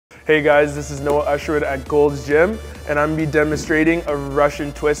Hey guys, this is Noah Usherwood at Gold's Gym, and I'm gonna be demonstrating a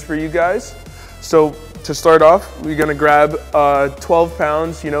Russian twist for you guys. So to start off, we're gonna grab 12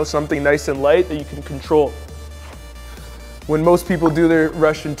 pounds, something nice and light that you can control. When most people do their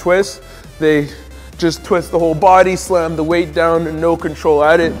Russian twist, they just twist the whole body, slam the weight down, and no control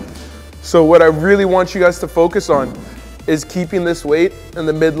at it. So what I really want you guys to focus on is keeping this weight in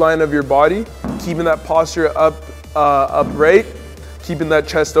the midline of your body, keeping that posture upright, keeping that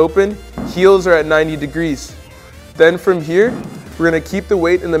chest open. Heels are at 90 degrees. Then from here, we're gonna keep the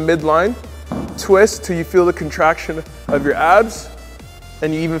weight in the midline, twist till you feel the contraction of your abs,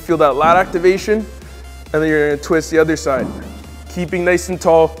 and you even feel that lat activation, and then you're gonna twist the other side. Keeping nice and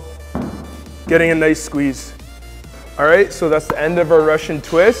tall, getting a nice squeeze. All right, so that's the end of our Russian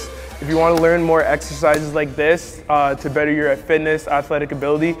twist. If you want to learn more exercises like this to better your fitness, athletic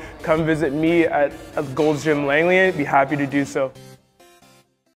ability, come visit me at Gold's Gym Langley. I'd be happy to do so.